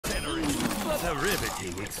was a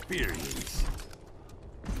riveting experience.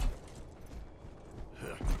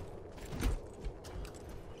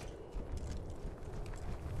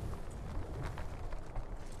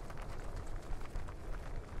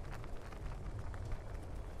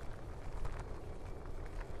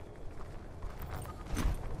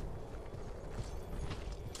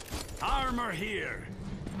 Armor here!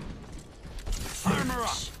 Armor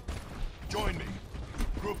up! Join me.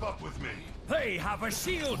 Group up with me. They have a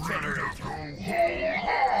shield generator!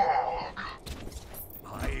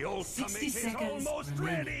 My ultimate is almost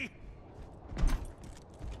ready!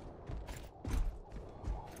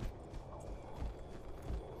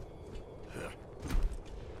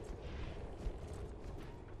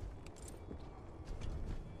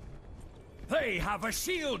 They have a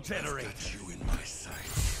shield generator! That's you in my sight.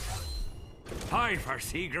 I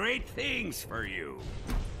foresee great things for you.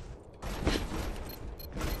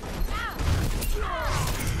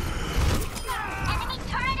 Enemy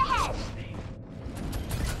turret ahead!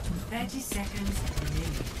 30 seconds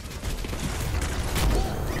remaining.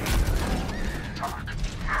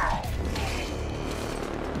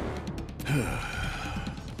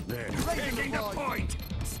 They're taking the point!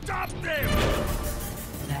 Stop them!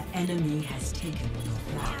 The enemy has taken your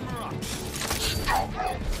flag. Armor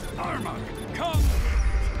up! Armor, come!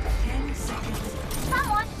 10 seconds.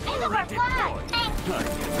 Someone pick up our flag! Thank you! I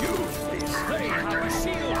can use this. They have a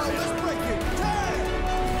shield generator!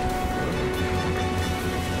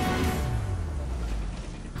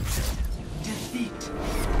 Defeat.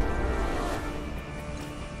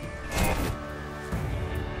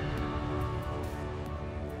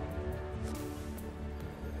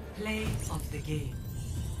 Play of the game.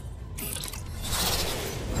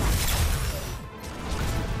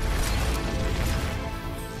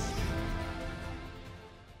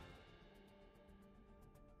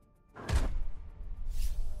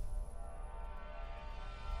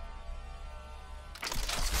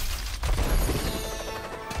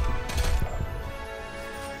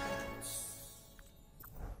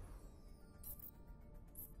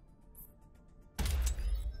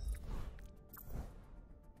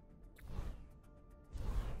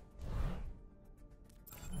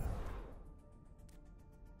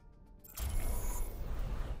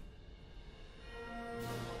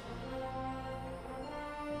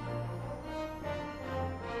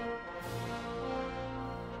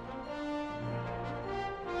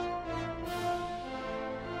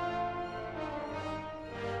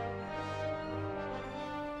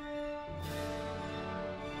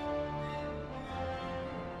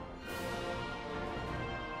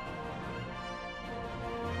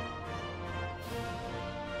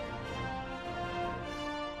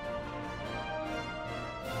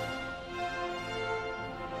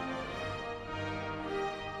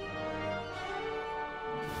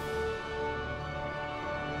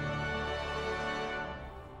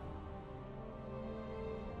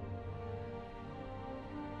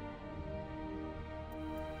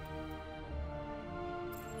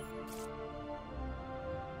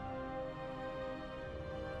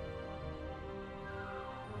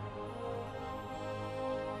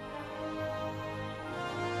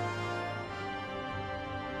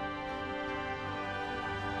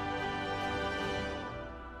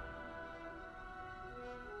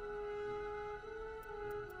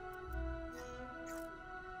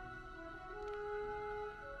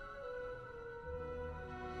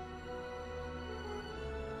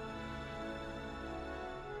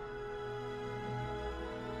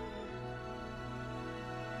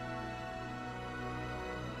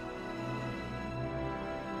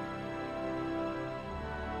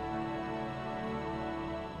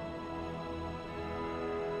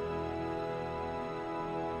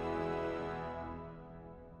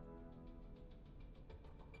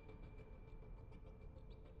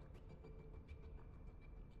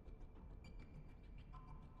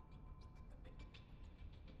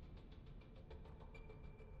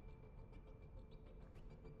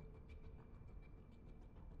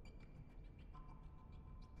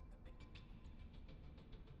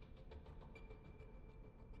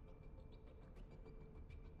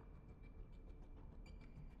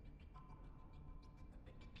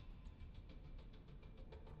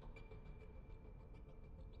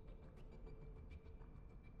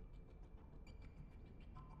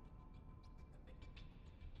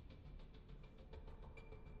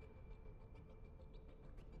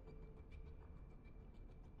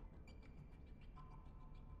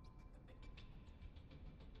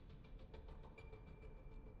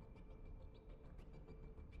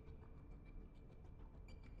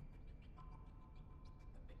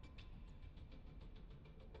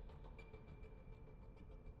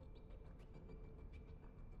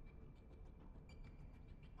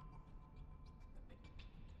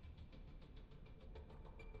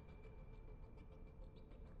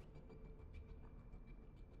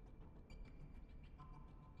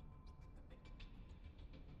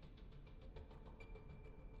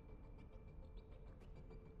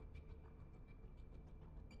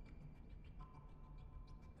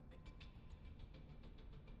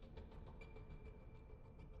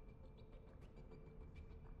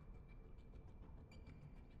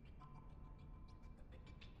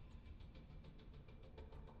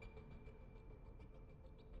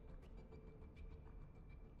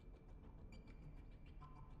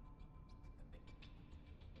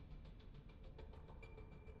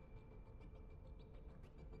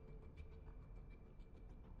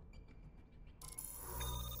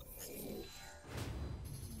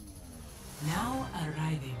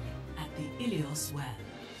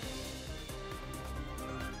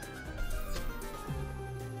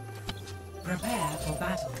 Prepare for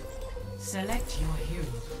battle. Select your hero.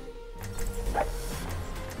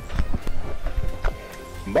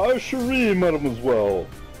 My cherie, mademoiselle,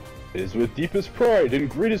 it is with deepest pride and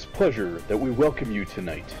greatest pleasure that we welcome you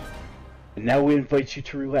tonight. And now we invite you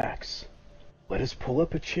to relax. Let us pull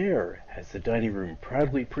up a chair as the dining room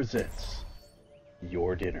proudly presents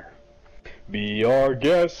your dinner. Be our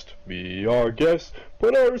guest,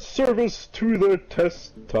 put our service to the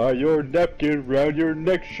test. Tie your napkin round your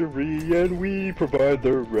neck, cherie, and we provide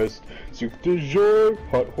the rest. Soup du jour,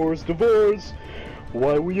 hot horse divorce.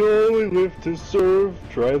 Why we only live to serve.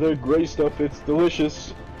 Try the gray stuff, it's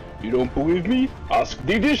delicious. You don't believe me? Ask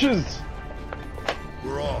the dishes!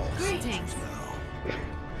 We're all Greetings.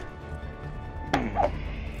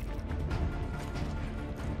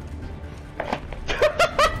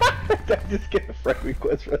 I just get a friend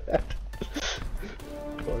request for that.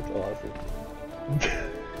 Oh, that's awesome.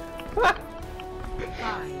 5,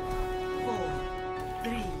 4,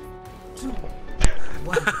 3, 2,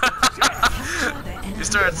 1. You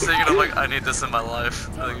started singing, I'm like, I need this in my life.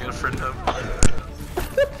 I think I gotta friend him.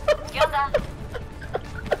 Yoga.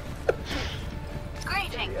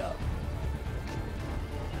 Greetings.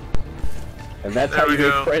 And that's There how we you go.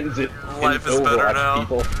 make friends in Life is better Overwatch, now.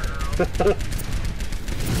 people.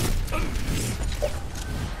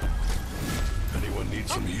 Anyone need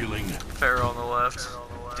some healing? Pharaoh on the left.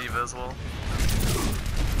 D-Vis as well.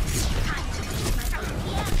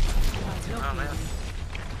 Oh man.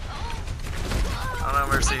 Oh no,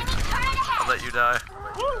 Mercy. I'll let you die.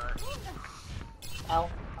 Oh.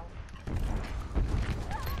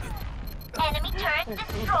 Enemy turret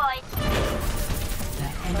destroyed. The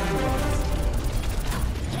enemy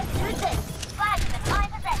Let's do this. Flag is in my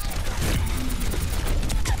possession.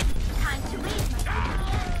 Time to raise my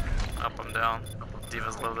flag. Up, I'm down.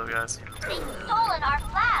 D.Va's low though, guys. They've stolen our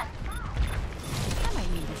flag. I might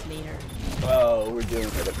need this later. Oh, we're doing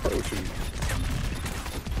it a potion.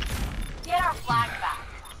 Get our flag back.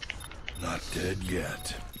 Not dead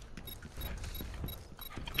yet.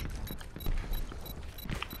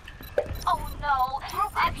 Oh no,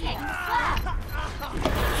 I'm taking the flag.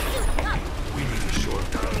 We need a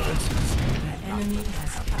shortcut. The enemy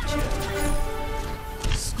has captured.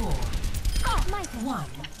 Score Oh, my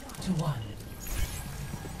 1-1.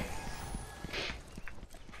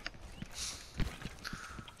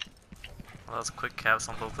 Well, that's quick caps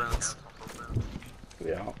on both ends.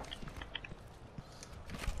 Yeah.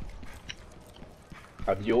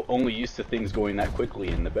 I'm only used to things going that quickly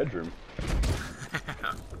in the bedroom.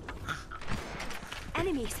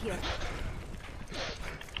 Enemies here.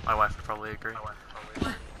 My wife would probably agree.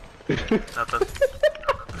 Nothing.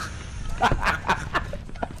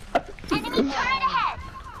 Enemy turret ahead.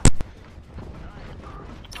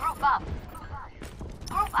 Group up.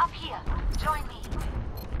 Group up here. Join me.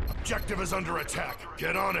 Objective is under attack.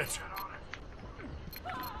 Get on it.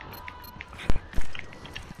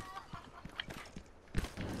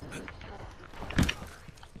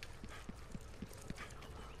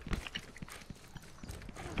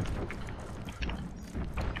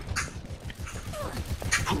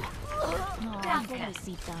 No,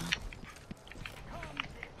 pobrecita.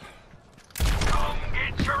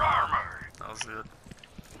 Get your armor. That was good.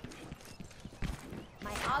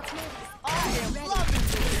 My ultimate is already ready.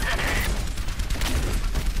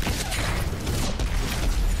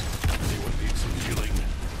 Anyone need some healing?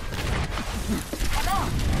 Hello.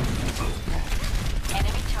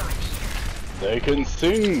 Enemy turret here. They can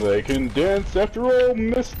sing, they can dance. After all,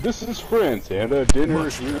 this is France, and a dinner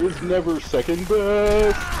here is never second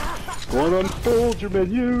best. Go on, unfold your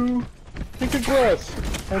menu. Take a glass,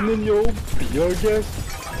 and then you'll be our guest.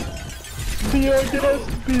 Be our guest,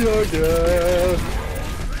 be our guest.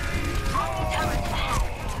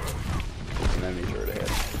 And then he's right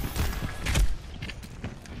ahead.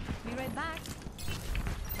 Be right back.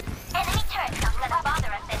 Enemy turret not gonna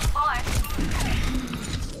bother us anymore.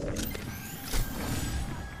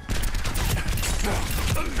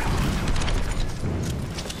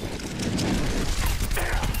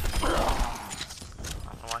 I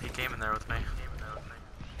don't know why he came in there with me.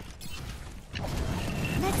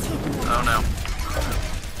 Let's hit the Oh no.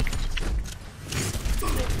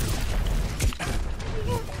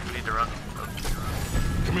 We need to run.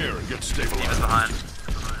 Come here and get D.Va's stabilized. behind.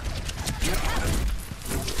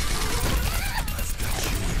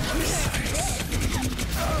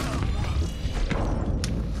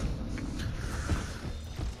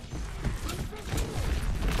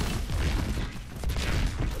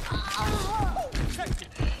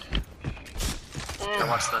 Don't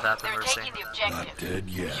watch that happen, They're Mercy. taking the Not objective. dead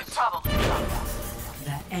You yet. probably saw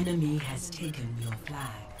that. The enemy has taken your flag.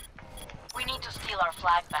 We need to steal our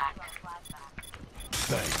flag back.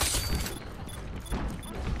 Thanks.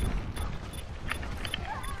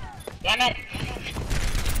 Damn it!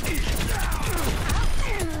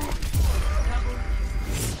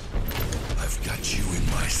 I've got you in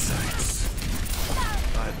my sights.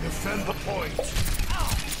 I defend the point.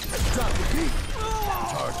 Drop the beat.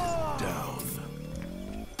 Target down.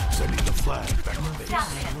 Sending the flag back to base.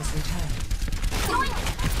 Flag was returned.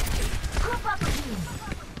 Group up with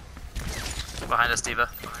me. Behind us, Diva.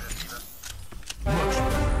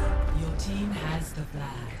 Your team has the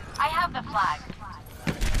flag. I have the flag.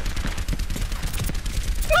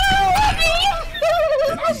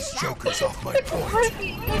 Get these jokers off my point.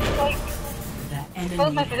 The enemy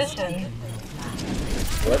Hold my has position. taken your flag.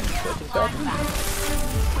 What just happened?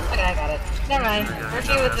 Okay, I got it. Never mind.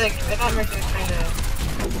 Mercy was like, I thought Mercy was trying to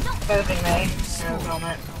exposing me for a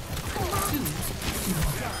moment.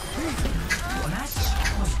 Match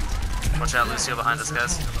point. Watch out, Lucio behind us,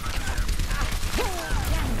 guys.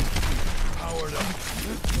 Powered up.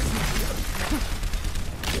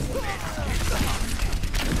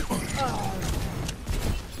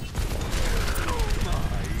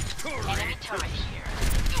 Enemy turret here.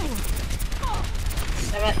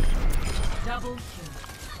 Damn it. Double kill.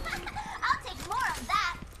 I'll take more of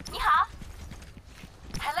that. Yeah.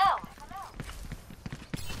 Hello.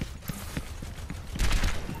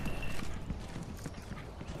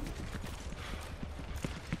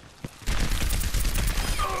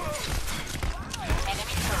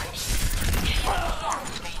 Enemy turret.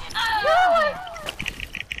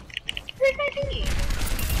 Where's my bee?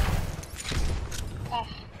 Ugh.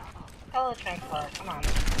 Hello, transport. Come on.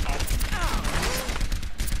 Okay.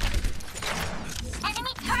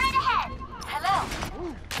 Enemy turret ahead. Hello.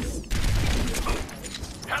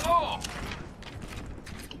 Hello!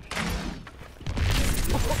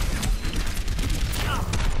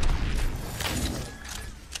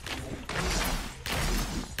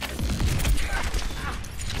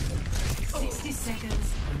 60 seconds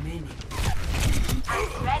remaining. I'm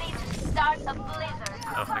ready to start a blizzard.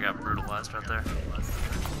 Oh, I got brutalized right there.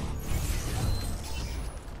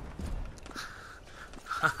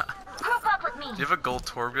 Group up with me. Do you have a gold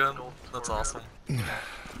Torb gun? That's awesome.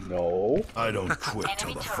 No. I don't quit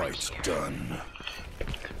till the fight's done.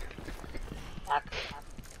 Fuck.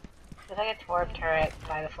 There's like a Torb turret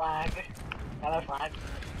by the flag. The other flag.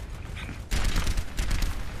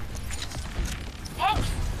 Thanks.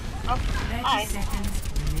 Oh, 30 hi. seconds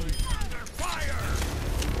remaining.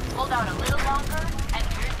 Hold out a little longer, and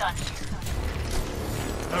you're done here.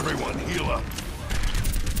 Everyone, heal up.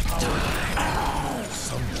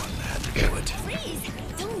 Someone had to do it. Freeze!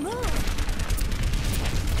 Don't move!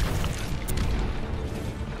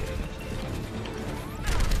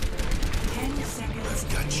 I've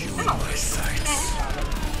got you in my sights.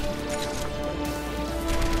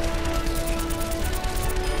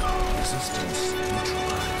 Resistance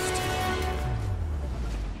neutralized.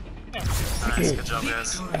 Nice, good job,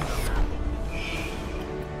 guys.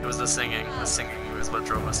 It was the singing. The singing was what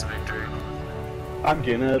drove us to victory. I'm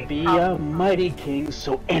gonna be a mighty king,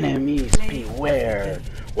 so enemies beware.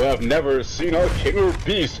 Well, I've never seen a king or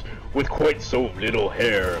beast with quite so little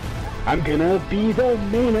hair. I'm gonna be the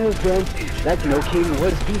main event, like no king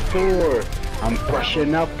was before. I'm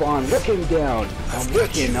brushing up on looking down. I'm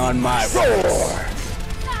working on my roar.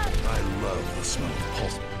 I love the smell of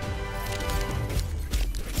pulse.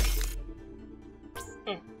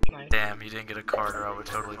 Damn, you didn't get a card or I would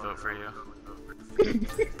totally vote for you.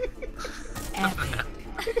 Epic.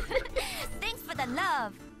 Thanks for the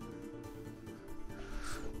love.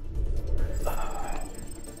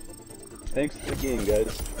 Thanks for the game,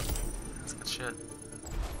 guys.